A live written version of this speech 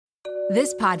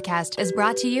This podcast is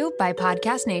brought to you by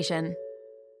Podcast Nation.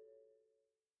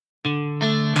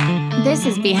 This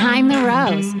is Behind the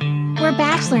Rose, where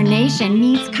Bachelor Nation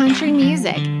meets country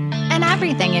music and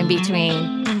everything in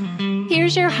between.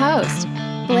 Here's your host,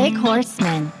 Blake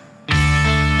Horstman.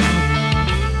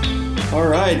 All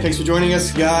right, thanks for joining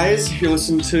us, guys. You're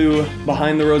listening to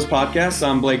Behind the Rose podcast.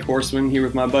 I'm Blake Horstman here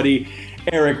with my buddy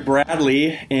Eric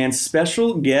Bradley and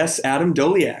special guest Adam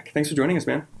Doleac. Thanks for joining us,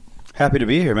 man. Happy to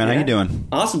be here, man. How you doing?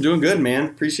 Awesome, doing good, man.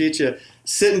 Appreciate you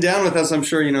sitting down with us. I'm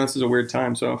sure you know this is a weird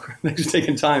time, so thanks for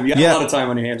taking time. You got a lot of time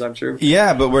on your hands, I'm sure.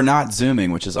 Yeah, but we're not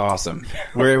Zooming, which is awesome.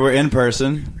 We're in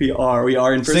person. We are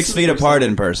in person. 6 feet apart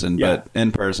in person, but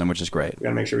in person, which is great. We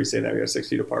got to make sure we say that. We are 6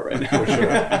 feet apart right now. For sure.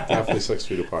 Definitely 6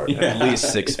 feet apart. Yeah. At least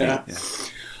 6 feet. Yeah.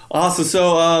 Awesome.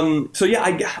 So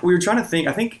we were trying to think.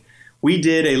 I think we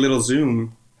did a little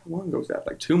Zoom. How long ago was that?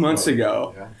 Like 2 months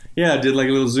ago. Yeah, did like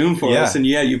a little Zoom for us, and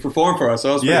you performed for us. So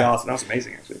that was pretty awesome. That was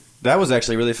amazing, actually. That was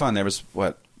actually really fun. There was,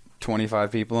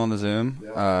 25 people on the Zoom,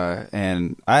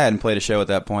 and I hadn't played a show at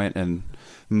that point in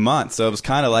months, so it was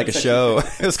kind of like a show.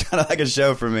 It was kind of like a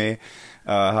show for me.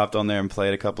 Hopped on there and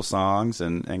played a couple songs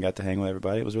and got to hang with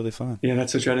everybody. It was really fun. Yeah,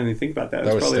 that's what I didn't even think about that.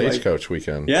 That was Stagecoach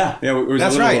weekend. Yeah,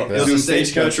 that's right. It was a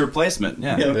Stagecoach replacement.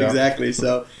 Yeah, exactly.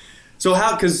 So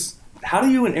how do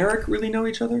you and Eric really know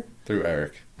each other? Through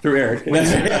Eric. Me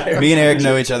and Eric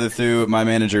know each other through my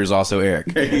manager is also Eric.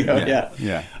 There you go.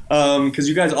 Yeah. Because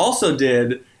you guys also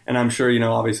did, and I'm sure you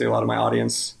know, obviously a lot of my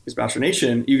audience is Bachelor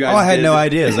Nation. You guys. I had no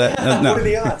idea. Is that no? What are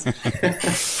the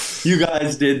odds? You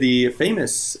guys did the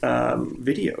famous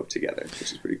video together,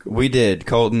 which is pretty cool. We did.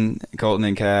 Colton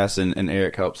and Cass and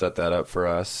Eric helped set that up for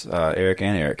us. Eric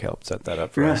helped set that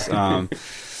up for us.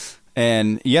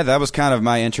 And yeah, that was kind of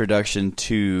my introduction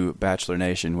to Bachelor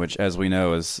Nation, which, as we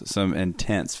know, is some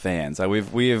intense fans.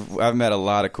 I've met a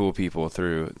lot of cool people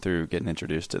through getting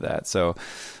introduced to that. So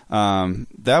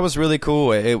that was really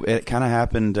cool. It kind of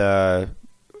happened.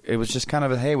 It was just kind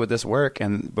of hey, would this work?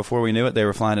 And before we knew it, they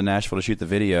were flying to Nashville to shoot the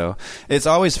video. It's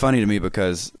always funny to me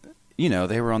because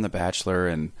they were on The Bachelor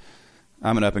and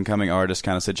I'm an up-and-coming artist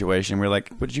kind of situation. We're like,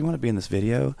 would you want to be in this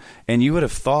video? And you would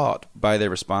have thought by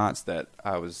their response that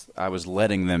I was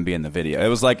letting them be in the video. It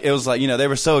was like they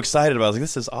were so excited about it. I was like,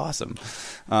 this is awesome.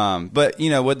 But,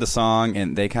 with the song,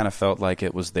 and they kind of felt like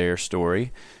it was their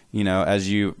story. As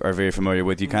you are very familiar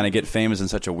with, you kind of get famous in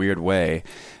such a weird way.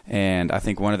 And I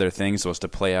think one of their things was to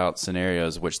play out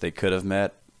scenarios which they could have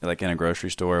met, like in a grocery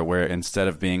store, where instead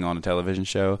of being on a television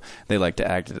show, they like to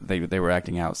act. They were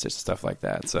acting out stuff like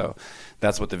that. So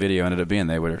that's what the video ended up being.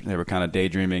 They were kind of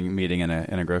daydreaming, meeting in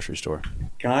a grocery store.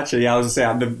 Gotcha. Yeah, I was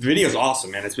gonna say the video's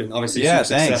awesome, man. It's been obviously super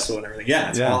successful and everything. Yeah,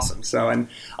 it's awesome. So, and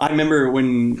I remember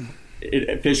when it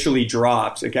officially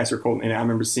dropped at Cass or Colton, and I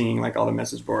remember seeing like all the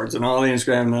message boards and all the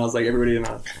Instagram, and I was like everybody in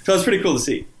on. So it was pretty cool to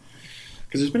see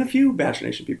because there's been a few Bachelor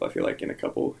Nation people. I feel like in a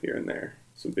couple here and there.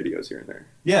 Some videos here and there.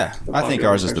 Yeah, I think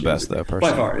ours is the best though,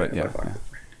 personally. By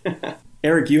far.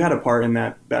 Eric, you had a part in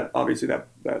that obviously that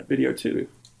video too,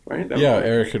 right?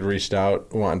 Eric had reached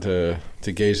out wanting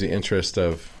to gauge the interest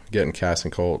of getting Cass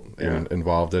and Colt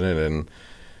involved in it, and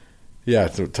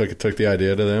took the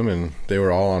idea to them, and they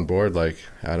were all on board, like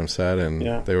Adam said,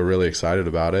 and they were really excited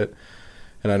about it.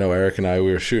 And I know Eric and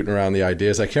we were shooting around the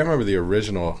ideas. I can't remember the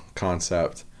original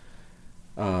concept.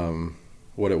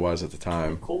 What it was at the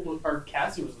time.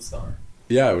 Cassie was the star.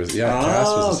 Yeah, it was. Yeah, Cass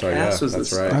was the star. Cass was that's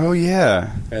the right. Oh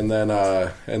yeah. And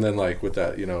then like with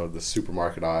that, the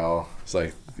supermarket aisle. It's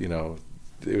like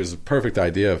it was a perfect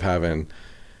idea of having,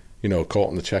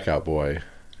 Colton the checkout boy,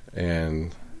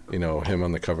 and him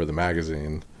on the cover of the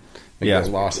magazine. And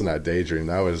getting lost in that daydream.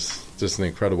 That was just an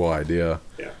incredible idea.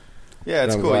 Yeah,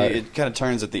 it's cool. It kind of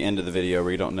turns at the end of the video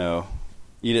where you didn't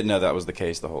know that was the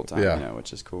case the whole time.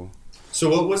 Which is cool. So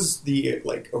what was the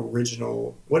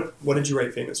original? What did you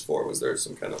write Famous for? Was there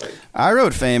some kind of I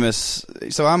wrote Famous.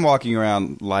 So I'm walking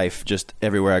around life just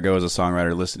everywhere I go as a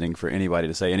songwriter, listening for anybody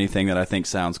to say anything that I think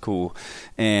sounds cool.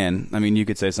 And I mean, you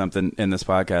could say something in this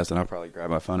podcast, and I'll probably grab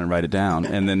my phone and write it down,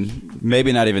 and then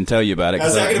maybe not even tell you about it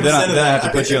because then I have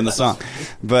to put you on the song.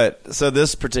 But so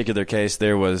this particular case,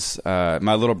 there was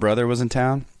my little brother was in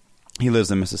town. He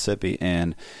lives in Mississippi,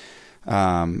 and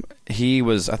he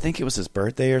was, I think it was his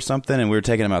birthday or something, and we were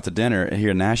taking him out to dinner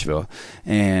here in Nashville,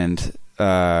 and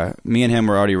me and him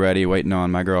were already ready, waiting on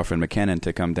my girlfriend McKinnon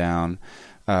to come down,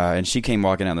 and she came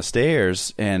walking down the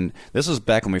stairs, and this was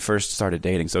back when we first started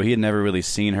dating, so he had never really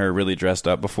seen her really dressed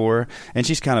up before, and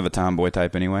she's kind of a tomboy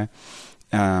type anyway.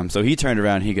 So he turned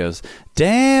around and he goes,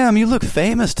 "Damn, you look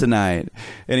famous tonight."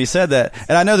 And he said that.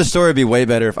 And I know the story would be way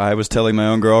better if I was telling my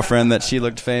own girlfriend that she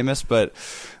looked famous. But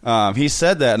he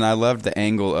said that, and I loved the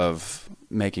angle of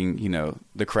making,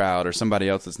 the crowd or somebody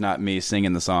else that's not me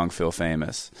singing the song feel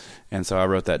famous. And so I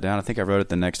wrote that down. I think I wrote it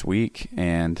the next week.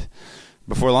 And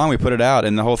before long, we put it out.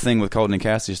 And the whole thing with Colton and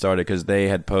Cassie started because they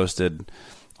had posted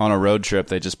on a road trip.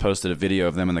 They just posted a video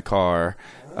of them in the car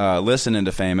listening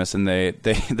to Famous. And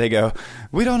they go,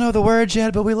 we don't know the words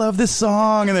yet, but we love this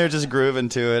song. And they're just grooving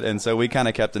to it. And so we kind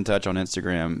of kept in touch on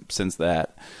Instagram since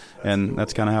that. And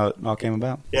that's kind of how it all came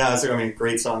about. Yeah, that's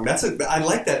great song. I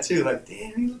like that too. Like,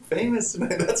 damn, you look famous.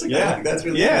 That's that's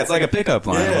really nice. It's like a pickup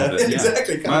line. Yeah,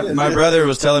 exactly. My brother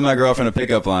was telling my girlfriend a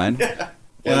pickup line,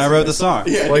 and I wrote the song.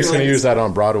 Yeah, Blake's going to use that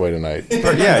on Broadway tonight.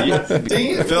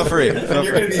 Feel free.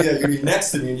 You're going to be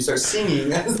next to me and you start singing.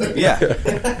 Yeah,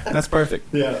 that's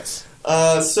perfect. Yeah.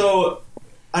 So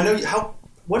I know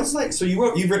what it's like. So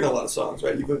you've written a lot of songs,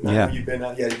 right? You've been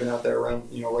out there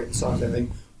around, writing songs and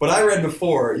everything. But I read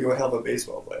before you were a hell of a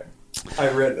baseball player. I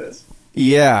read this.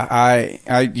 Yeah, I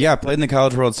played in the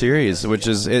College World Series, which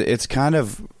is it's kind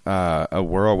of a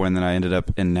whirlwind. Then I ended up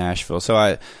in Nashville.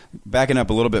 So backing up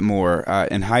a little bit more,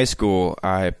 in high school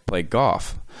I played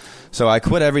golf. So I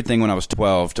quit everything when I was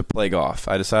 12 to play golf.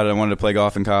 I decided I wanted to play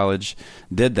golf in college.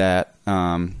 Did that.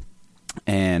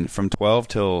 And from 12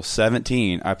 till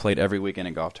 17, I played every weekend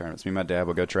in golf tournaments. Me and my dad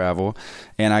would go travel,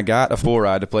 and I got a full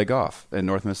ride to play golf in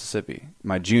North Mississippi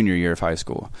my junior year of high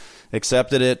school.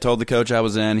 Accepted it, told the coach I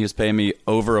was in. He was paying me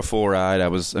over a full ride. It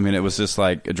was just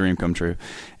like a dream come true.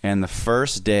 And the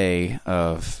first day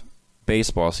of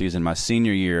baseball season, my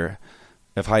senior year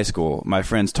of high school, my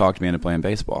friends talked me into playing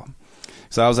baseball.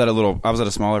 So I was at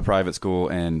a smaller private school,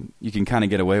 and you can kind of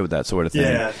get away with that sort of thing.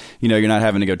 Yeah. You're not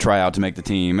having to go try out to make the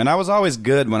team. And I was always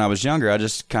good when I was younger. I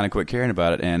just kind of quit caring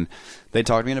about it. And they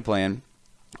talked me into playing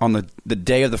on the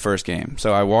day of the first game.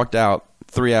 So I walked out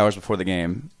 3 hours before the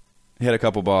game, hit a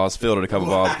couple balls, fielded a couple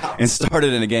balls, and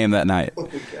started in a game that night.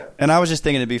 And I was just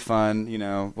thinking it'd be fun,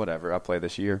 whatever. I'll play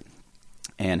this year.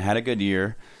 And had a good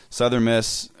year. Southern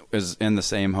Miss is in the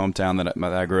same hometown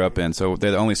that I grew up in, so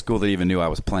they're the only school that even knew I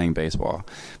was playing baseball.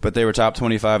 But they were top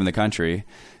 25 in the country,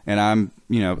 and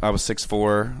I was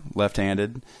 6'4",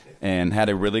 left-handed, and had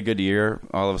a really good year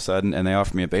all of a sudden, and they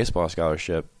offered me a baseball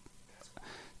scholarship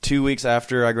 2 weeks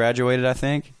after I graduated, I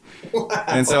think. Wow.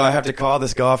 And so I have to call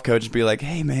this golf coach and be like,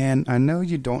 hey, man, I know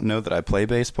you don't know that I play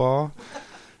baseball,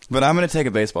 but I'm going to take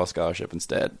a baseball scholarship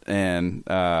instead. And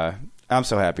I'm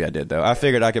so happy I did, though. I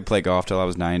figured I could play golf till I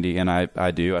was 90, and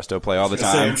I do. I still play all the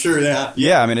time. I'm sure, yeah.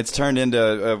 Yeah, it's turned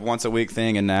into a once-a-week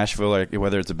thing in Nashville, like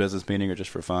whether it's a business meeting or just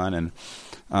for fun.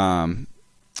 And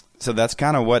so that's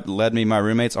kind of what led me. My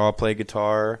roommates all play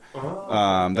guitar.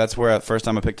 That's where first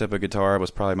time I picked up a guitar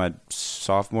was probably my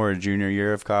sophomore or junior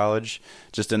year of college,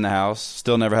 just in the house.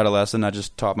 Still never had a lesson. I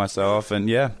just taught myself. And,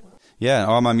 yeah,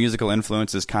 all my musical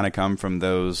influences kind of come from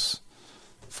those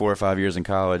 4 or 5 years in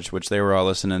college, which they were all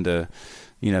listening to,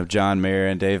 John Mayer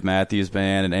and Dave Matthews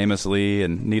Band and Amos Lee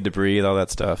and Need to Breathe, all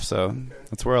that stuff. So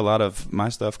that's where a lot of my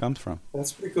stuff comes from.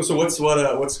 That's pretty cool. So what's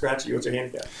scratchy? What's your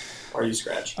handicap? Are you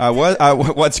scratch?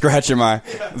 What scratch am I?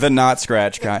 The not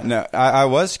scratch kind. No, I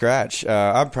was scratch.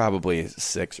 I'm probably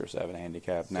 6 or 7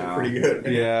 handicap now. Pretty good.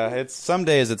 Man. Yeah, it's some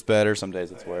days it's better, some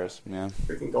days it's worse. Yeah.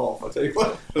 Freaking golf, I'll tell you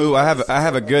what. Ooh, I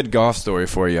have a good golf story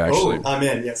for you actually. Oh, I'm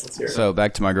in. Yes, let's hear it. So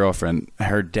back to my girlfriend.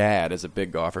 Her dad is a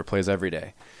big golfer, plays every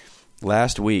day.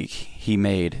 Last week he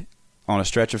made on a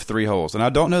stretch of 3 holes, and I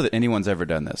don't know that anyone's ever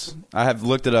done this. I have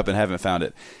looked it up and haven't found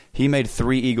it. He made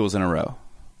 3 eagles in a row.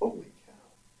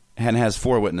 And has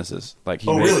 4 witnesses.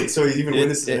 Really? So he's even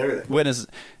witnesses and everything. Witnesses.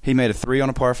 He made a 3 on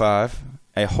a par 5,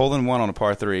 a hole in 1 on a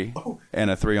par 3,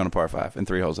 and a 3 on a par 5, and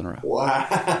 3 holes in a row.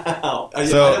 Wow! I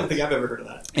don't think I've ever heard of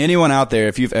that. Anyone out there,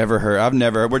 if you've ever heard, I've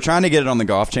never. We're trying to get it on the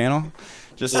Golf Channel.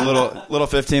 Just a little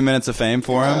 15 minutes of fame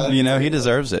for him. He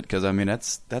deserves it because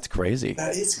that's crazy.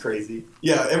 That is crazy.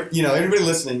 Yeah, everybody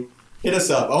listening, hit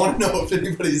us up. I want to know if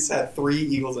anybody's had 3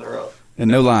 eagles in a row. And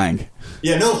no lying.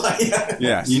 Yeah, no lying.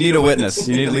 Yeah, you need a witness.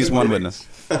 You need at least one witness.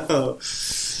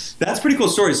 That's a pretty cool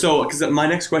story. So, because my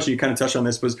next question, you kind of touched on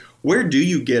this, was where do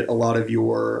you get a lot of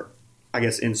your, I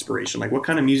guess, inspiration? Like, what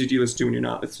kind of music do you listen to when you're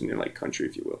not listening to, like, country,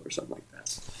 if you will, or something like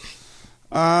that?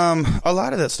 A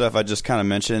lot of that stuff I just kind of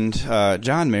mentioned.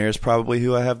 John Mayer is probably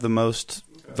who I have the most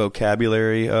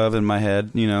vocabulary of in my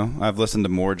head. I've listened to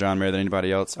more John Mayer than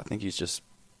anybody else. I think he's just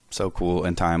so cool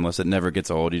and timeless. It never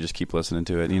gets old. You just keep listening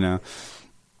to it,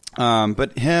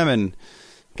 But him and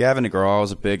Gavin DeGraw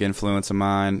is a big influence of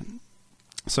mine.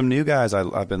 Some new guys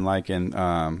I've been liking.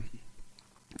 I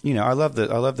love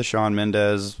the Shawn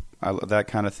Mendes, that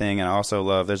kind of thing, and I also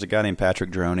love. There's a guy named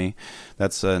Patrick Droney.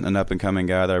 That's an up and coming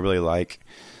guy that I really like.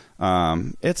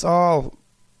 It's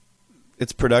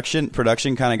it's production.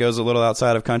 Production kind of goes a little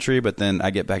outside of country, but then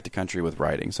I get back to country with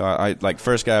writing. So I like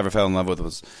first guy I ever fell in love with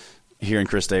was hearing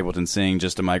Chris Stapleton sing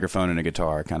just a microphone and a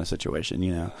guitar kind of situation,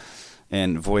 you know,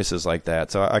 and voices like that.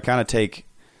 So I kind of take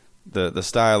the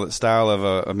style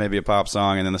of maybe a pop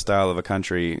song and then the style of a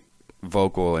country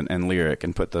vocal and lyric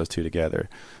and put those two together.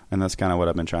 And that's kind of what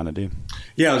I've been trying to do.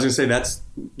 Yeah, I was going to say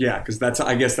because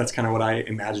I guess that's kind of what I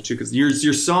imagine too. Because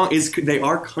your song they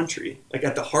are country. Like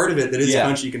at the heart of it, that is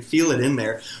country. You can feel it in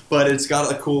there, but it's got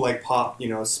a cool like pop,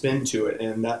 spin to it.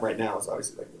 And that right now is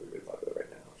obviously like really, really popular right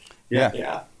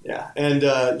now. Yeah.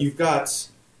 And you've got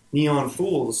Neon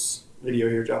Fools video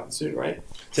here dropping soon, right?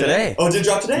 Today. Oh, did it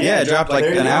drop today? Yeah, it dropped like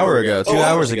an hour ago, 2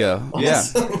 hours ago.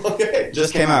 Awesome. Yeah. Okay.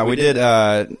 Just came out. We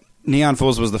did. Neon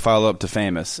Fools was the follow-up to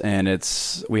Famous, and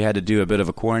we had to do a bit of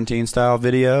a quarantine-style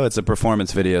video. It's a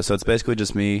performance video, so it's basically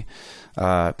just me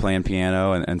playing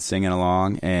piano and singing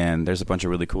along, and there's a bunch of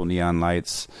really cool neon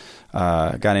lights.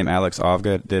 A guy named Alex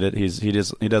Ovga did it.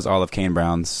 He does all of Kane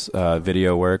Brown's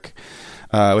video work,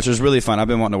 which was really fun. I've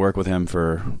been wanting to work with him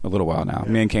for a little while now.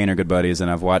 Me and Kane are good buddies,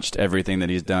 and I've watched everything that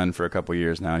he's done for a couple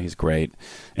years now, and he's great.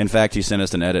 In fact, he sent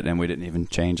us an edit, and we didn't even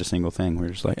change a single thing. We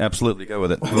were just like, absolutely, go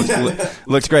with it.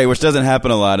 Looks great, which doesn't happen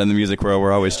a lot in the music world.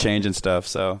 We're always changing stuff,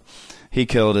 so he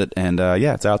killed it, and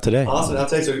it's out today. Awesome. I'll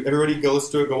tell you, so everybody go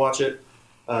listen to it, go watch it.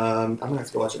 I'm going to have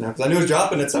to go watch it now, because I knew it was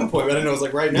dropping at some point, but I didn't know it was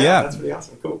like right now. Yeah. That's pretty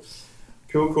awesome. Cool.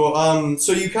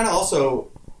 So you kind of also...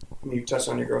 you touched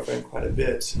on your girlfriend quite a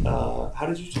bit. How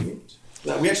did you two meet?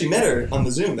 We actually met her on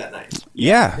the Zoom that night.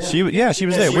 She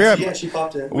was there. She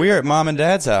popped in. We were at Mom and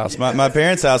Dad's house, my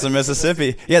parents' house in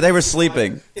Mississippi. Yeah, they were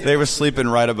sleeping. They were sleeping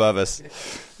right above us.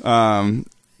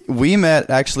 We met,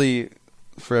 actually,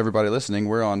 for everybody listening,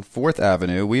 we're on 4th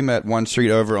Avenue. We met one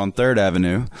street over on 3rd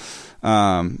Avenue.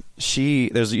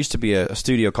 There used to be a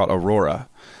studio called Aurora,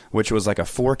 which was like a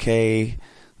 4K.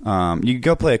 You could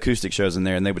go play acoustic shows in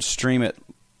there, and they would stream it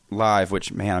live,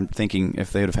 which, man, I'm thinking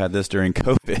if they would have had this during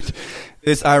COVID.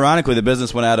 It's ironically the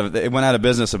business went out of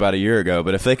business about a year ago,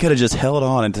 but if they could have just held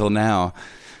on until now,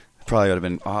 it probably would have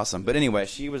been awesome. But anyway,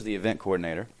 she was the event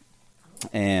coordinator,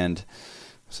 and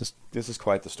this is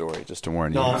quite the story, just to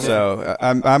warn you. So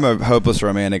I'm a hopeless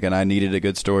romantic, and I needed a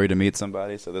good story to meet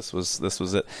somebody, so this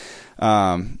was it.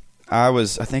 I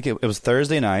think it was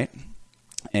Thursday night,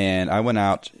 and I went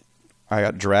out. I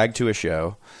got dragged to a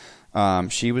show.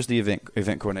 She was the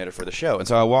event coordinator for the show. And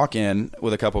so I walk in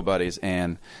with a couple buddies,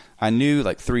 and I knew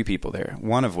like 3 people there,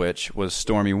 one of which was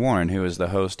Stormy Warren, who is the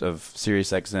host of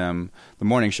SiriusXM, the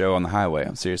morning show on the highway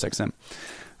on SiriusXM.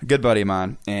 A good buddy of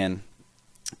mine. And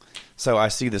so I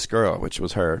see this girl, which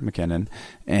was her, McKinnon,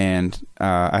 and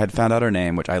I had found out her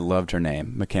name, which I loved her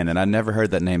name, McKinnon. I'd never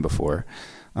heard that name before.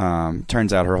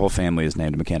 Turns out her whole family is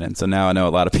named McKinnon. So now I know a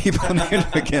lot of people named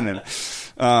McKinnon.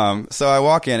 So I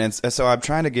walk in, and so I'm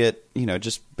trying to get,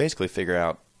 just basically figure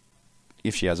out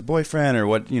if she has a boyfriend or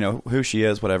what, who she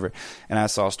is, whatever. And I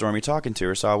saw Stormy talking to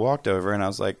her, so I walked over and I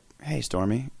was like, "Hey,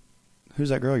 Stormy, who's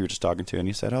that girl you were just talking to?" And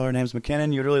he said, "Oh, her name's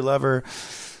McKinnon. You'd really love her.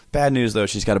 Bad news, though,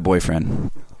 she's got a boyfriend."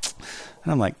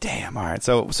 And I'm like, "Damn, all right."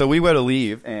 So we went to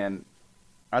leave, and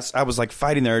I was like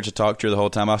fighting the urge to talk to her the whole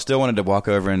time. I still wanted to walk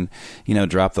over and,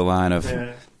 drop the line of,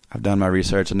 "I've done my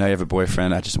research. I know you have a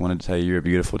boyfriend. I just wanted to tell you you're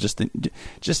beautiful." Just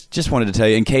wanted to tell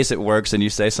you in case it works and you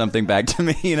say something back to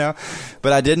me,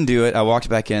 But I didn't do it. I walked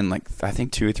back in like I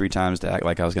think 2 or 3 times to act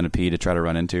like I was going to pee to try to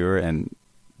run into her, and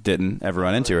didn't ever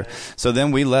run into her. So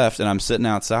then we left, and I'm sitting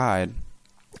outside,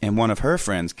 and one of her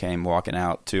friends came walking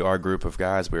out to our group of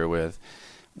guys we were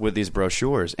with these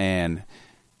brochures, and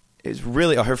it's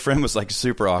really, her friend was like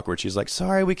super awkward. She's like,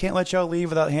 "Sorry, we can't let y'all leave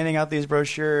without handing out these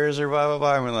brochures," or blah blah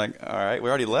blah. And we're like, "All right, we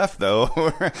already left though.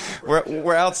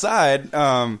 we're outside.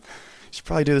 Should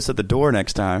probably do this at the door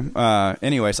next time."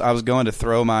 Anyway, so I was going to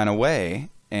throw mine away,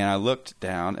 and I looked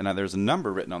down, and there's a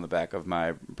number written on the back of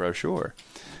my brochure.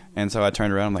 And so I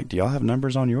turned around. I'm like, "Do y'all have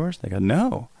numbers on yours?" They go,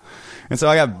 "No." And so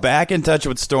I got back in touch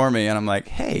with Stormy, and I'm like,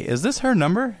 "Hey, is this her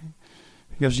number?"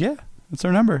 He goes, "Yeah, it's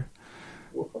her number."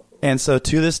 And so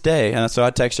to this day, and so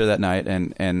I texted her that night,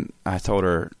 and I told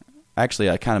her, actually,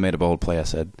 I kind of made a bold play. I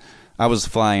said, I was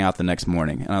flying out the next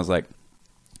morning, and I was like,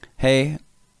 "Hey,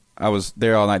 I was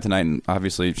there all night tonight," and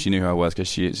obviously she knew who I was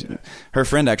because her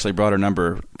friend actually brought her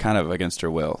number kind of against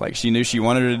her will. Like, she knew she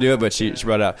wanted her to do it, but she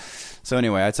brought it out. So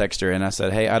anyway, I texted her, and I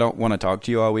said, "Hey, I don't want to talk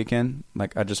to you all weekend.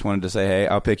 Like, I just wanted to say, hey,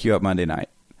 I'll pick you up Monday night."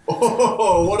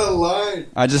 Oh, what a line.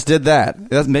 I just did that.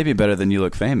 That's maybe better than "You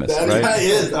Look Famous," right?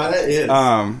 That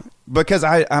is. Because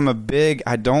I'm a big,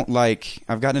 I've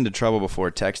gotten into trouble before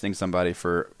texting somebody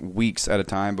for weeks at a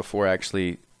time before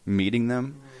actually meeting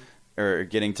them. or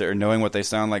getting to or knowing what they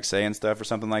sound like saying stuff or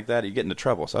something like that, you get into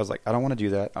trouble. So I was like, I don't want to do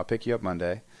that. I'll pick you up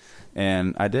Monday.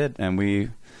 And I did. And we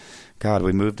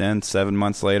moved in 7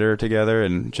 months later together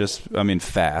and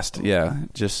fast. Yeah.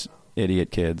 Just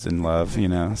idiot kids in love,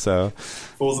 so.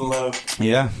 Fools in love.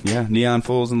 Yeah. Neon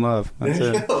Fools in Love. That's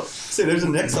there you it. go. See, there's a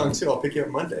next song too. I'll pick you up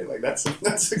Monday. Like that's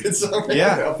a good song. Right?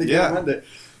 Yeah. I'll pick you up Monday.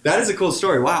 That is a cool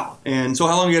story. Wow. And so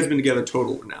how long have you guys been together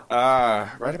total now?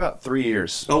 Right about 3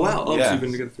 years. Oh, wow. Oh, yeah. So you've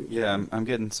been together 3 years. Yeah, I'm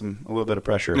getting a little bit of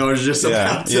pressure. No, I was just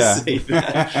about to say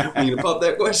that. Are you going to pop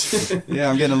that question? Yeah,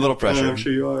 I'm getting a little pressure. I'm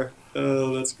sure you are.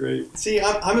 Oh, that's great. See,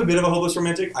 I'm a bit of a hopeless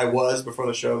romantic. I was before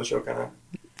the show. The show kind of...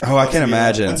 Oh, I can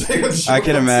imagine. I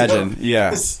can imagine.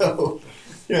 Yeah. So,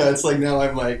 yeah, it's like now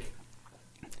I'm like...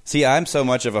 See, I'm so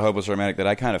much of a hopeless romantic that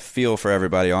I kind of feel for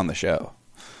everybody on the show.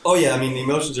 Oh, yeah, I mean, the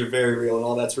emotions are very real and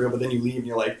all that's real, but then you leave and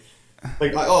you're like,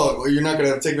 you're not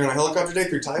going to take me on a helicopter day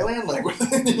through Thailand? Like,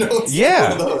 it's yeah, like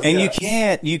one of those. and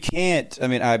yeah. you can't, I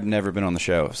mean, I've never been on the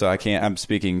show, so I'm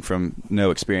speaking from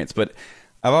no experience, but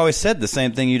I've always said the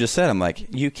same thing you just said. I'm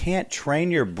like, you can't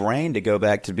train your brain to go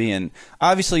back to being,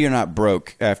 obviously you're not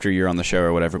broke after you're on the show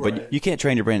or whatever, right. But you can't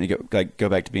train your brain to go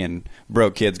back to being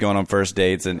broke kids going on first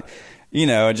dates and,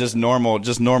 just normal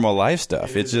life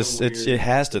stuff. It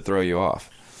has to throw you off.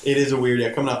 It is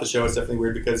coming off the show it's definitely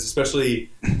weird because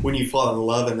especially when you fall in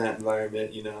love in that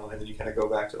environment, and then you kind of go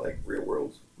back to like real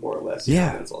world more or less.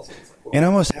 Yeah. It's like, well, and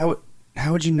almost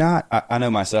how would you not? I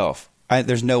know myself.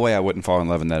 There's no way I wouldn't fall in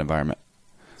love in that environment.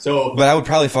 So, but I would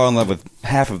probably fall in love with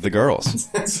half of the girls.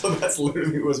 So that's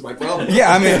literally was my problem.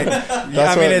 Yeah, I mean,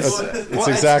 it's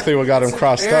exactly what got him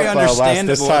crossed up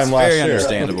this time last year.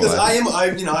 Understandable. Because I am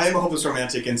a hopeless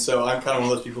romantic, and so I'm kind of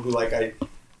one of those people who like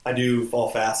I do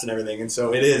fall fast and everything, and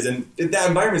so it is, and that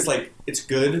environment's like it's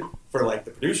good for like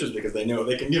the producers because they know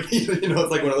they can give me,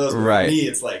 it's like one of those. Right. For me,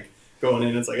 it's like going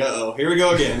in, it's like, uh-oh, here we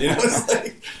go again, It's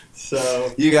like,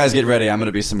 so. You guys get ready. I'm going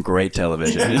to be some great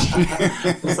television.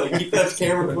 It's like keep that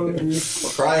camera footage.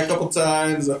 I'll cry a couple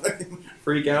times,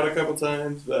 freak out a couple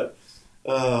times, but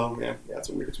oh man, yeah, it's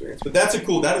a weird experience. But that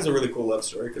is a really cool love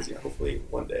story because hopefully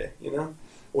one day,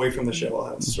 away from the show, I'll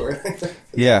have a story like that.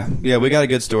 Yeah, we got a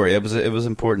good story. It was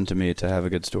important to me to have a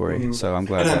good story, mm-hmm. So I'm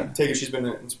glad. And I take it she's been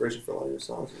an inspiration for a lot of your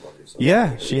songs.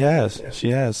 Yeah, she has. Yeah. She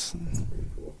has.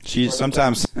 She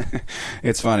sometimes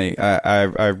it's funny.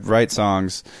 I write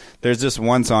songs. There's this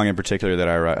one song in particular that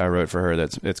I wrote for her.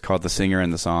 It's called "The Singer in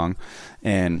the Song,"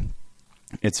 and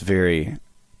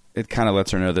it kind of lets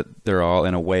her know that they're all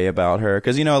in a way about her.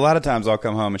 Because, a lot of times I'll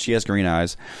come home and she has green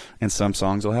eyes, and some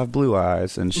songs will have blue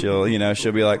eyes, and she'll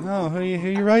be like, "Oh, who are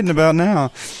you writing about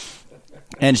now?"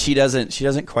 And she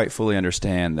doesn't quite fully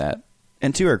understand that.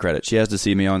 And to her credit, she has to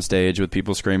see me on stage with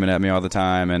people screaming at me all the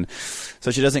time, and so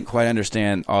she doesn't quite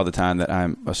understand all the time that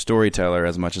I'm a storyteller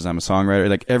as much as I'm a songwriter.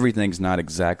 Like, everything's not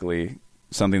exactly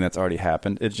something that's already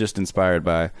happened. It's just inspired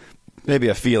by maybe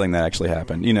a feeling that actually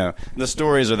happened. The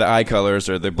stories or the eye colors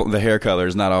or the hair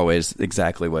colors not always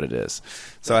exactly what it is.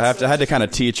 So I had to kind of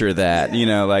teach her that.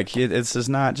 It's just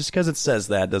not just because it says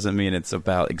that doesn't mean it's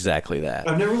about exactly that.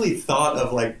 I've never really thought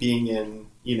of like being in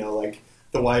like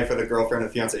the wife or the girlfriend or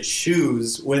fiance's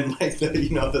shoes when like the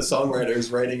the songwriter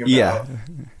is writing about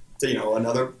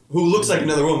another who looks like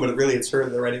another woman, but really it's her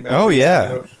they're writing about. Oh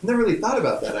yeah, I've never really thought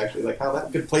about that actually, like how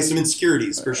that could play some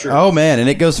insecurities for sure. Oh man, and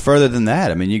it goes further than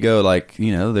that. I mean, you go like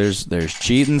there's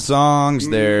cheating songs,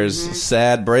 there's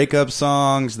sad breakup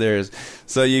songs,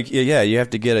 so you have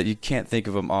to get it. You can't think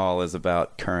of them all as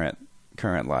about current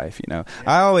life.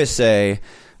 I always say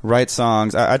write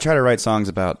songs. I try to write songs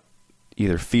about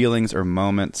either feelings or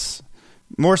moments,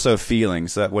 more so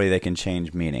feelings, that way they can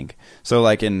change meaning. So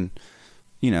like if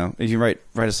you write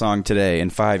a song today, in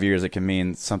 5 years it can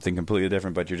mean something completely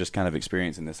different, but you're just kind of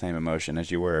experiencing the same emotion as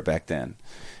you were back then,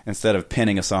 instead of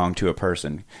pinning a song to a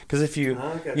person. Because if you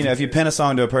pin a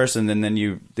song to a person and then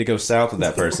it goes south with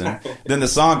that person, then the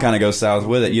song kind of goes south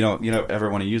with it. You don't ever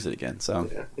want to use it again. So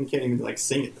and can't even like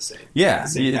sing it the same. Yeah,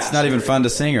 it's not even fun to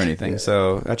sing or anything. Yeah.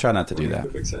 So I try not to do that.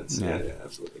 Perfect sense. Yeah,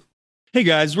 absolutely. Hey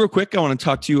guys, real quick, I want to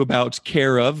talk to you about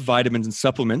Care of vitamins and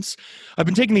supplements. I've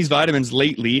been taking these vitamins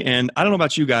lately, and I don't know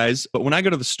about you guys, but when I go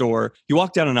to the store, you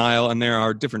walk down an aisle and there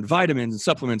are different vitamins and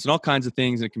supplements and all kinds of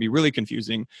things, and it can be really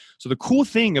confusing. So the cool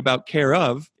thing about Care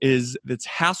of is that it's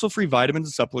hassle-free vitamins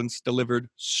and supplements delivered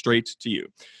straight to you.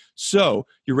 So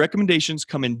your recommendations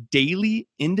come in daily,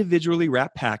 individually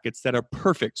wrapped packets that are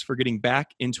perfect for getting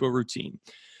back into a routine.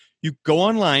 You go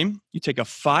online, you take a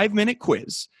 5-minute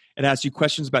quiz. It asks you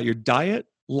questions about your diet,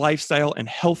 lifestyle, and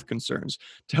health concerns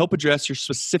to help address your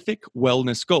specific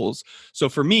wellness goals. So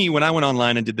for me, when I went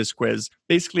online and did this quiz,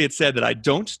 basically it said that I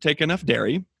don't take enough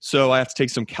dairy, so I have to take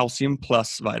some calcium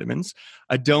plus vitamins.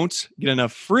 I don't get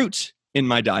enough fruit in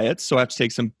my diet, so I have to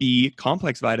take some B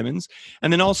complex vitamins.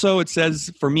 And then also it says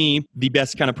for me, the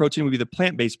best kind of protein would be the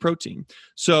plant-based protein.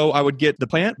 So I would get the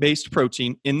plant-based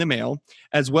protein in the mail,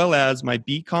 as well as my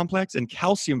B complex and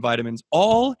calcium vitamins,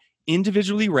 all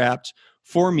individually wrapped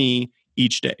for me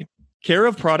each day. Care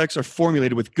of products are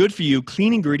formulated with good-for-you,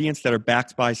 clean ingredients that are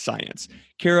backed by science.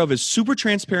 Care of is super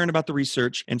transparent about the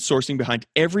research and sourcing behind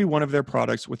every one of their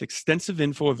products, with extensive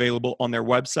info available on their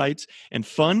websites and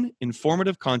fun,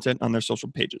 informative content on their social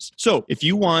pages. So if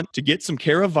you want to get some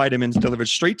Care of vitamins delivered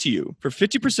straight to you for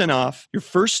 50% off your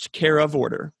first Care of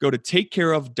order, go to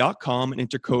takecareof.com and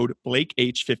enter code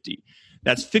BlakeH50.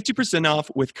 That's 50%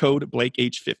 off with code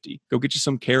BlakeH50. Go get you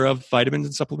some Care of vitamins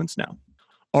and supplements now.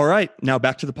 All right, now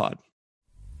back to the pod.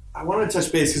 I wanted to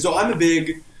touch base because I'm a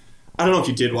big. I don't know if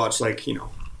you did watch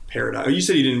Paradise. You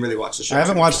said you didn't really watch the show. I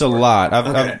haven't watched a lot.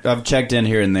 I've checked in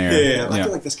here and there. Yeah. I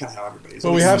feel like that's kind of how everybody's.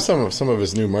 Well, we have some of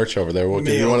his new merch over there. We'll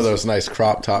give you one of those nice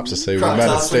crop tops to say we met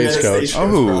at Stagecoach.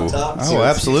 Oh,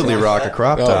 absolutely rock a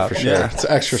crop top. For sure. Yeah. It's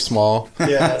extra small.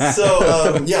 Yeah. So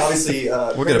obviously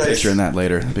we'll get a picture in that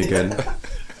later. It'd be good.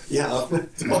 Yeah, I'm going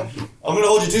to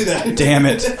hold you to that. Damn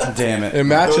it. It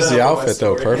matches the outfit,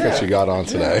 though. Perfect you got on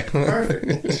today.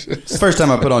 Perfect. It's the first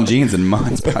time I put on jeans in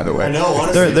months, by the way. I know,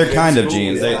 honestly. They're kind of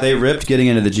jeans. Yeah. They ripped getting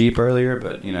into the Jeep earlier,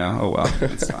 but, oh well.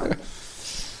 It's fine.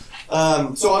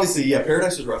 So obviously,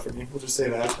 Paradise was rough for me. We'll just say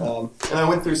that. And I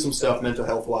went through some stuff mental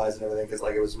health-wise and everything because,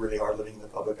 it was really hard living in the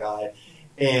public eye.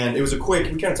 And it was we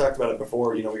kind of talked about it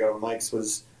before, we got on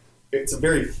mics, it's a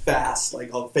very fast,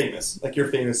 famous. You're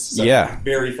famous.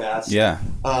 Very fast. Yeah.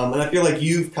 And I feel like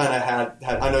you've kind of had,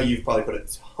 I know you've probably put a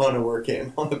ton of work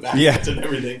in on the back end and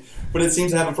everything, but it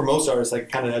seems to happen for most artists,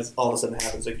 kind of as all of a sudden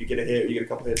happens. You get a hit, you get a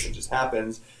couple hits, and it just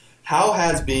happens. How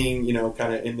has being,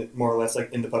 kind of in the, more or less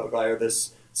in the public eye, or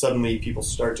this suddenly people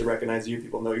start to recognize you,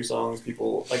 people know your songs,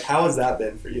 people, how has that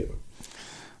been for you?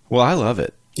 Well, I love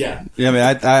it. Yeah. I mean,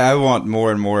 I want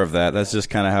more and more of that. That's just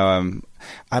kind of how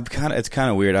it's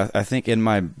kind of weird. I think in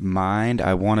my mind,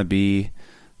 I want to be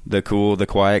the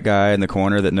quiet guy in the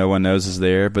corner that no one knows is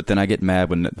there, but then I get mad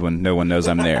when no one knows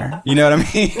I'm there. You know what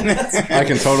I mean? I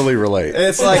can totally relate.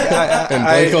 It's like,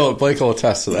 and Blake will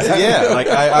attest to that. Yeah,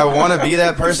 I want to be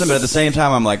that person, but at the same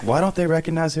time, I'm like, why don't they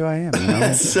recognize who I am?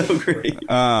 That's so great.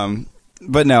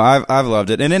 But no, I've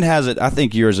loved it, and it has it. I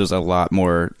think yours was a lot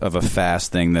more of a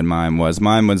fast thing than mine was.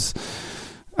 Mine was,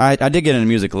 I did get into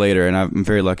music later, and I'm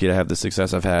very lucky to have the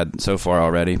success I've had so far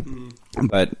already.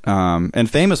 But and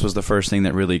Famous was the first thing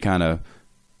that really kind of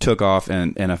took off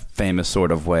in a famous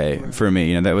sort of way for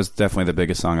me. That was definitely the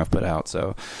biggest song I've put out.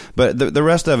 So, but the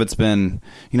rest of it's been,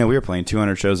 we were playing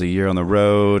 200 shows a year on the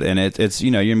road, and it's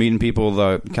you're meeting people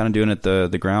kind of doing it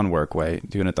the groundwork way,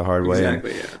 doing it the hard way, and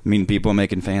meeting people,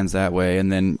 making fans that way,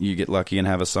 and then you get lucky and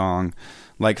have a song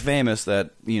like Famous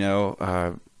that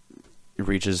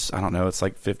reaches, I don't know, it's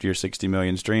 50 or 60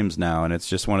 million streams now, and it's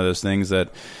just one of those things that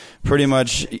pretty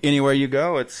much anywhere you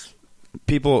go, it's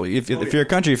people, if you're a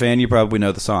country fan, you probably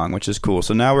know the song, which is cool.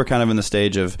 So now we're kind of in the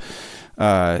stage of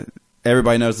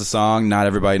everybody knows the song, not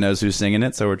everybody knows who's singing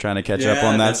it, so we're trying to catch up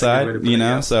on that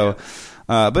side, so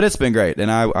but it's been great,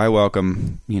 and I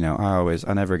welcome,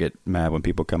 I never get mad when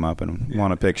people come up and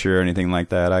want a picture or anything like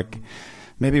that.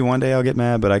 Maybe one day I'll get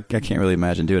mad, but I can't really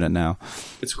imagine doing it now.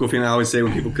 It's a cool feeling. I always say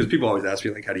because people always ask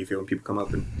me, how do you feel when people come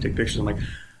up and take pictures? I'm like,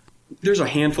 there's a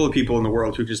handful of people in the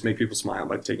world who just make people smile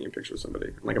by taking a picture with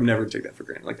somebody. I'm never going to take that for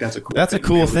granted. That's a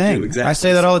cool thing. Exactly. I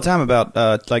say that all the time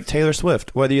about Taylor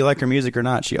Swift. Whether you like her music or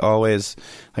not, she always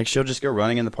she'll just go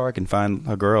running in the park and find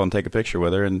a girl and take a picture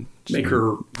with her and make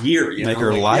her year, make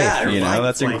her life.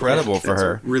 That's incredible for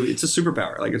her. It's a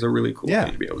superpower. It's a really cool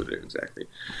thing to be able to do. Exactly.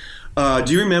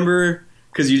 Do you remember?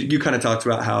 Because you kind of talked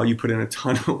about how you put in a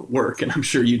ton of work, and I'm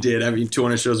sure you did.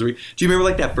 200 shows a week. Do you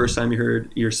remember that first time you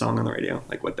heard your song on the radio?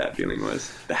 What that feeling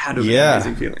was? That had to be an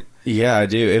amazing feeling. Yeah, I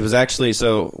do. It was actually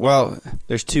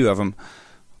there's two of them.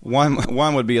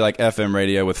 One would be FM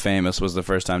radio with Famous was the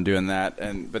first time doing that,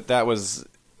 but that was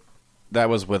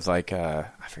with I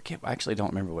forget. I actually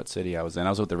don't remember what city I was in. I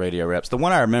was with the radio reps. The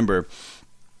one I remember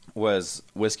was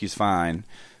Whiskey's Fine,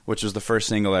 which was the first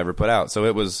single I ever put out. So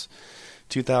it was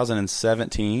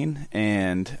 2017,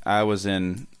 and I was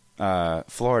in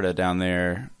Florida down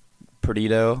there,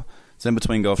 Perdido. It's in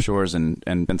between Gulf Shores and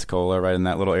Pensacola, right in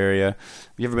that little area.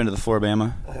 Have you ever been to the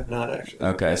Floribama? I have not, actually.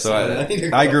 Okay, so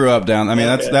I grew up down.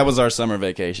 That was our summer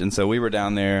vacation. So we were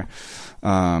down there,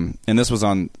 and this was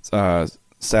on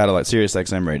satellite, Sirius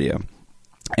XM radio.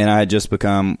 And I had just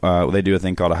become, they do a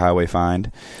thing called a highway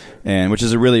find, and which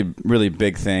is a really, really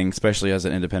big thing, especially as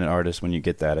an independent artist. When you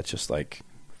get that, it's just like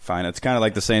fine. It's kind of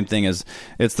like the same thing as,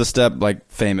 it's the step like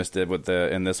Famous did with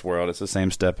In This World. It's the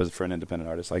same step as for an independent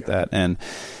artist like that. And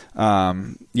I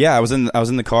was in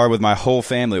the car with my whole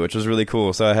family, which was really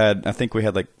cool. So I think we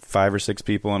had like 5 or 6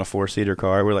 people in a 4-seater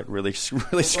car. We're like really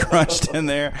scrunched in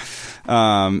there.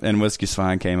 And Whiskey's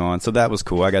Fine came on, so that was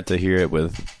cool. I got to hear it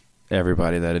with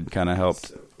everybody that had kind of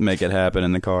helped make it happen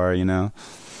in the car, you know.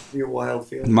 Your wild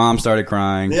feeling. Mom started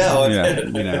crying. Yeah,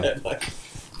 you know, like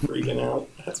freaking out.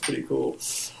 That's pretty cool.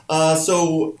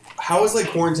 So how is like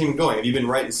quarantine going? Have you been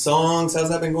writing songs? How's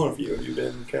that been going for you? Have you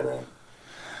been kind of?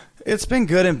 It's been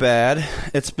good and bad.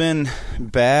 It's been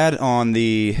bad on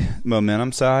the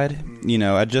momentum side. You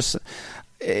know,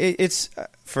 it's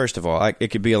first of all, it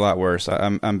could be a lot worse.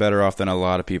 I'm better off than a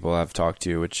lot of people I've talked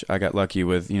to, which I got lucky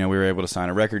with. You know, we were able to sign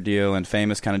a record deal, and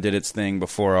Famous kind of did its thing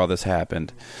before all this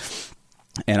happened.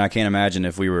 And I can't imagine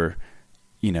if we were,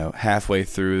 you know, halfway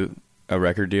through a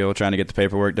record deal trying to get the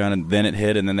paperwork done, and then it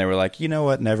hit, and then they were like, you know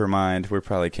what, never mind, we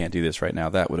probably can't do this right now.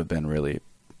 That would have been really,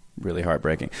 really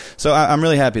heartbreaking. So I'm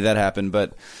really happy that happened.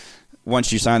 But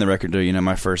once you sign the record deal, you know,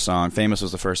 my first song, Famous,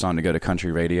 was the first song to go to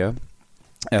country radio,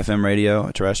 FM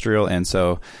radio, terrestrial. And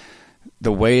so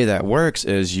the way that works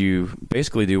is you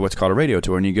basically do what's called a radio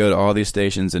tour, and you go to all these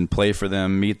stations and play for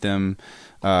them, meet them.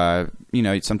 You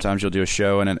know, sometimes you'll do a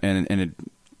show, and in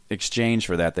exchange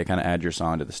for that, they kind of add your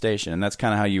song to the station. And that's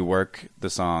kind of how you work the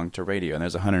song to radio. And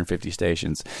there's 150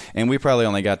 stations. And we probably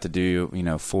only got to do, you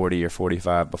know, 40 or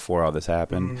 45 before all this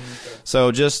happened.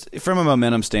 So just from a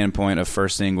momentum standpoint of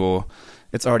first single,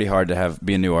 it's already hard to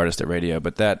be a new artist at radio,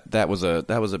 but that was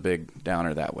a big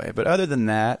downer that way. But other than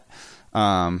that,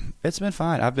 it's been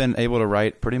fine. I've been able to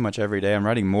write pretty much every day. I'm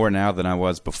writing more now than I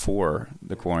was before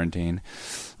the quarantine.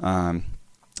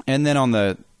 And then on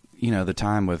the, you know, the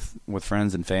time with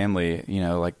friends and family, you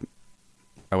know, like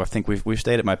I think we've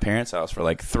stayed at my parents' house for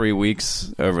like 3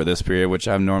 weeks over this period, which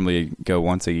I normally go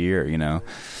once a year, you know.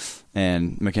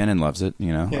 And McKinnon loves it,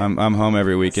 you know. Yeah. I'm home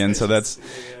every weekend, so that's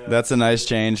a nice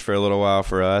change for a little while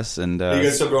for us. And you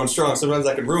guys still going strong. Sometimes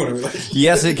that could ruin everybody.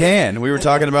 Yes, it can. We were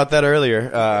talking about that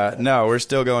earlier. No, we're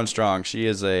still going strong.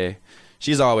 She's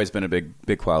always been a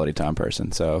big quality time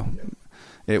person. So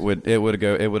it would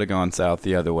have gone south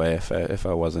the other way if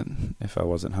I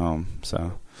wasn't home.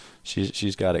 So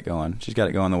she's got it going. She's got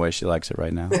it going the way she likes it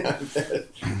right now.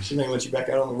 She may let you back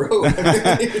out on the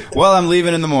road. Well, I'm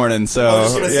leaving in the morning, so I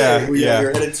was just gonna say,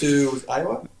 you're headed to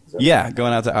Iowa? Yeah,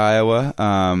 going out to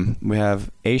Iowa. We have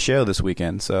a show this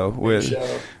weekend, so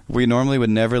we normally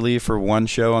would never leave for one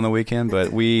show on the weekend,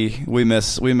 but we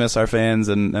miss our fans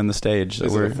and the stage. So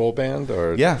Is it a full band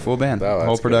or? Yeah, full band,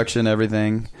 whole production,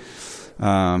 everything.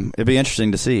 It'd be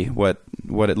interesting to see what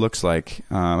it looks like.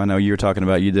 I know you were talking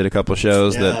about, you did a couple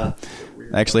shows that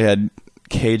actually had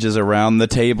cages around the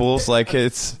tables, like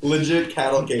it's legit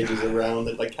cattle cages around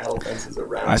it, like cattle fences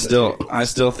around. I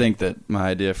still think that my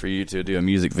idea for you to do a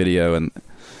music video and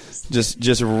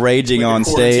just raging like on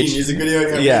stage, music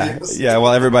video,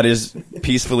 while everybody's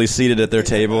peacefully seated at their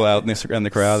table out in the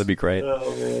crowd, that'd be great.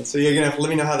 Oh man, so you're gonna have to let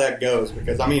me know how that goes,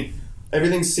 because I mean,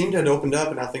 everything seemed to have opened up,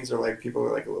 and now things are like, people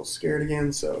are like a little scared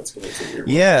again, so it's going to be weird.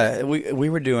 Yeah,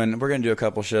 we're going to do a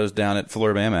couple shows down at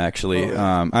Floribama, actually. Oh,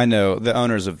 yeah. I know the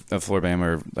owners of Floribama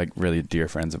are like really dear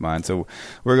friends of mine, so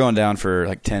we're going down for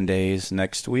like 10 days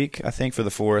next week, I think, for the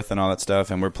 4th and all that stuff,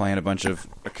 and we're playing a bunch of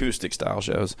acoustic style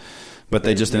shows. But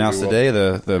they just announced today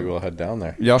maybe we'll head down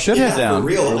there. Y'all should head down. For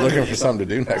real. We're looking for something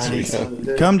to do next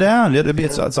weekend. Come down.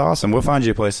 It's awesome. We'll find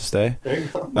you a place to stay. There you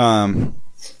go.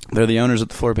 They're the owners at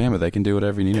the Floribama. They can do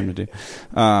whatever you need them to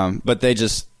do. But they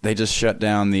just shut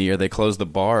down they closed the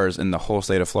bars in the whole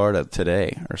state of Florida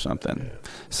today or something. Yeah.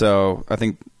 So I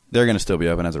think they're going to still be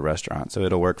open as a restaurant. So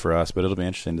it'll work for us, but it'll be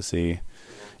interesting to see.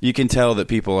 You can tell that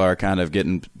people are kind of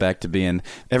getting back to being.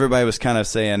 Everybody was kind of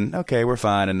saying, "Okay, we're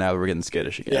fine," and now we're getting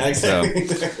skittish again. Yeah, exactly.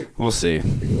 So we'll see. A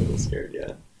little scared,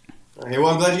 yeah. Okay, well,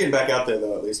 I'm glad you're getting back out there,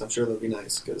 though. At least I'm sure that'll be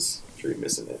nice, because I'm sure you're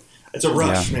missing it. It's a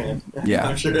rush, man. Yeah.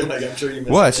 I'm sure you miss it.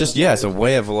 Well, it's just, it's a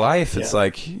way of life. It's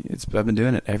like, I've been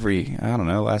doing it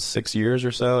last 6 years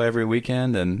or so, every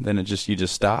weekend, and then you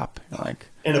just stop. Like,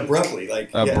 and abruptly.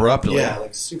 Yeah,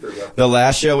 like super abruptly. The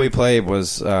last show we played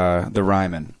was the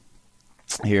Ryman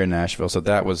here in Nashville, so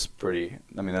that was pretty,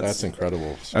 that's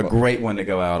incredible. A great one to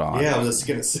go out on. Yeah, I was just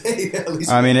going to say. At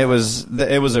least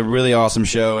it was a really awesome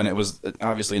show, and it was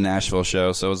obviously a Nashville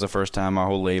show, so it was the first time my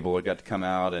whole label got to come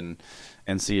out and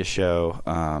see a show.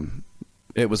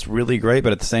 It was really great,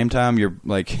 but at the same time, you're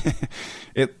like,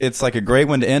 it's like a great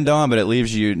one to end on, but it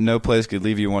leaves you, no place could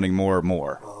leave you wanting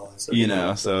more. Oh,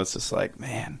 So, so it's just like,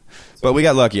 man. But we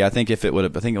got lucky. I think it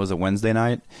was a Wednesday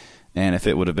night, and if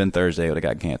it would have been Thursday, it would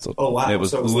have got canceled. Oh, wow. It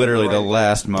was literally the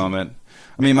last moment.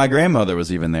 I mean, my grandmother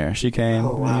was even there. She came.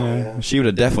 Oh, wow. Yeah. She would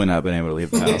have definitely not been able to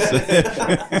leave the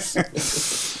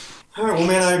house. All right. Well,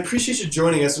 man, I appreciate you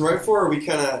joining us. And right before we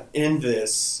kind of end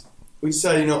this, we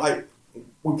decided,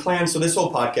 we planned, so this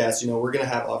whole podcast, we're going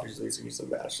to have, obviously, it's going to be some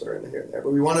Bachelor in here and there,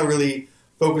 but we want to really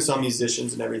focus on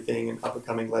musicians and everything and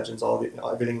up-and-coming legends,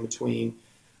 everything in between.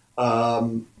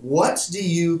 What do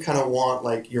you kind of want,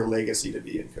 like, your legacy to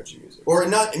be in country music? Or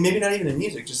maybe not even in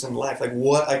music, just in life. Like,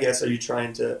 what, I guess, are you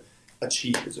trying to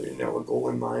achieve? Is there, a goal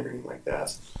in mind or anything like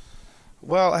that?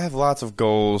 Well, I have lots of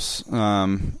goals.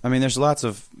 There's lots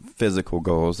of physical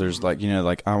goals. There's I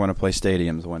want to play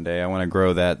stadiums one day. I want to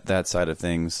grow that side of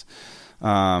things.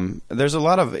 There's a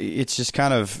lot of, it's just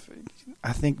kind of,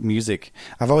 I think music,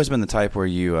 I've always been the type where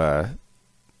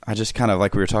I just kind of,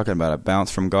 like we were talking about, I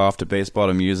bounced from golf to baseball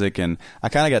to music, and I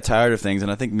kind of got tired of things,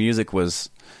 and I think music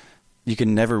was, you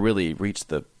can never really reach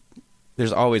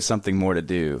there's always something more to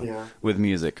do with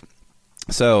music.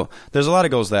 So there's a lot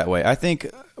of goals that way. I think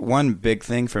one big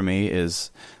thing for me is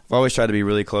I've always tried to be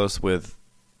really close with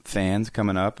fans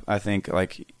coming up. I think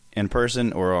like in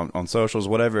person or on socials,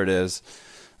 whatever it is,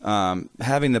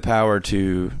 having the power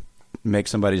to make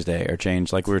somebody's day or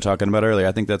change, like we were talking about earlier,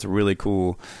 I think that's really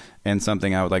cool and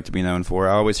something I would like to be known for.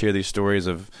 I always hear these stories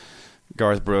of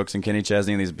Garth Brooks and Kenny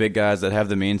Chesney and these big guys that have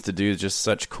the means to do just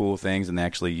such cool things, and they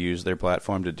actually use their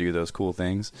platform to do those cool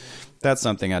things. That's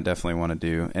something I definitely want to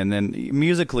do. And then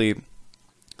musically,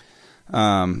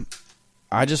 I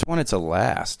just want it to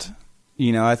last.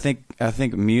 I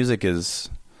think music is,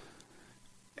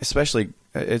 especially,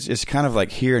 it's kind of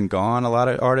like here and gone. A lot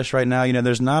of artists right now,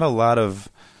 there's not a lot of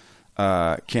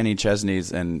Kenny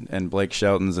Chesneys and Blake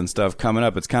Sheltons and stuff coming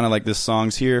up. It's kind of like this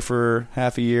song's here for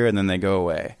half a year and then they go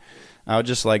away. I would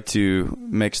just like to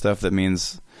make stuff that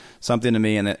means something to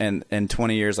me, and in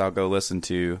 20 years I'll go listen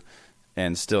to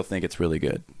and still think it's really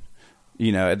good.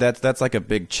 That's like a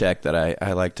big check that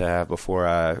I like to have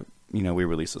before we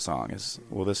release a song. Is,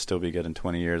 will this still be good in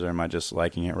 20 years, or am I just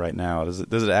liking it right now? Does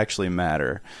it actually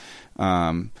matter?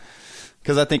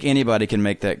 Because I think anybody can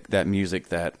make that music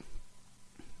that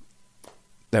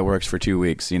works for 2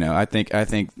 weeks. I think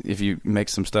if you make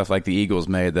some stuff like the Eagles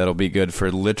made, that'll be good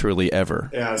for literally ever.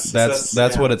 Yeah,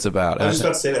 that's what it's about. I was just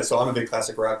about to say that. So I'm a big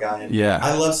classic rock guy, and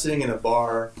I love sitting in a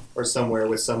bar or somewhere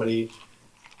with somebody,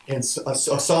 and a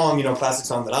song, classic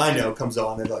song that I know comes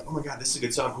on, and they're like, "Oh my God, this is a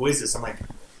good song. Who is this?" I'm like,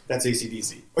 "That's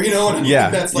AC/DC." Or what I mean? Yeah,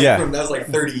 that was like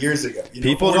 30 years ago.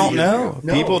 People don't know.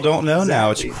 No, people don't know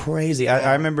now. It's exactly. crazy.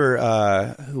 I remember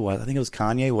who was? I think it was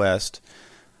Kanye West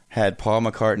had Paul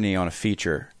McCartney on a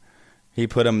feature. He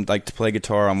put him to play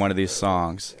guitar on one of these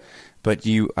songs. But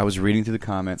I was reading through the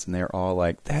comments, and they're all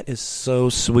like, "That is so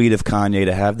sweet of Kanye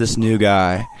to have this new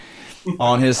guy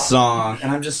on his song."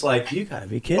 And I'm just like, you gotta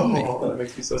be kidding me. That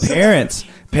makes me so sad.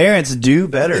 Parents do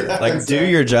better. Do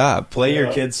your job. Play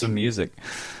your kids some music.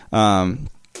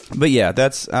 But yeah,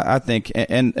 that's, I think,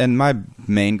 and my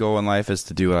main goal in life is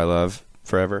to do what I love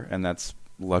forever, and that's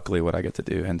luckily what I get to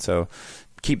do. And so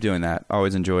keep doing that.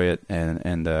 Always enjoy it,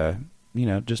 and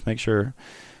just make sure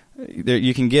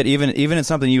you can get, even in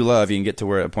something you love, you can get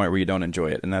to a point where you don't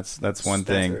enjoy it, and that's one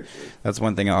thing. That's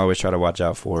one thing I always try to watch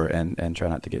out for and try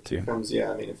not to get to. If it becomes,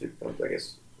 I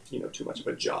guess, too much of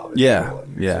a job.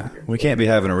 Yeah. We can't be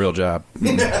having a real job.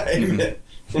 Amen.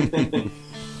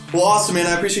 Well, awesome, man.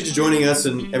 I appreciate you joining us,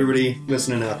 and everybody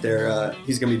listening out there.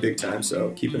 He's gonna be big time,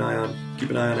 so keep an eye on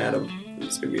Adam.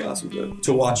 It's gonna be awesome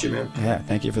to watch you, man. Yeah,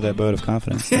 thank you for that vote of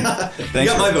confidence. You got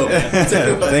my vote, man.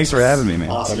 Thanks for having me, man.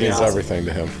 Awesome. That means everything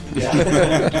to him. Yeah.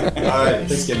 All right,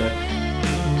 thanks again, man.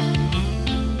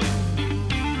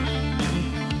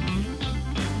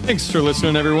 Thanks for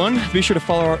listening, everyone. Be sure to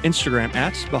follow our Instagram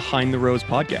at Behind the Rose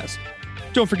Podcast.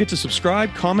 Don't forget to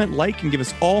subscribe, comment, like, and give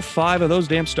us all 5 of those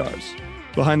damn stars.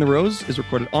 Behind the Rose is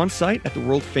recorded on site at the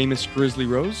world famous Grizzly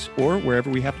Rose, or wherever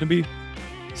we happen to be.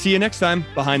 See you next time,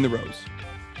 Behind the Rose.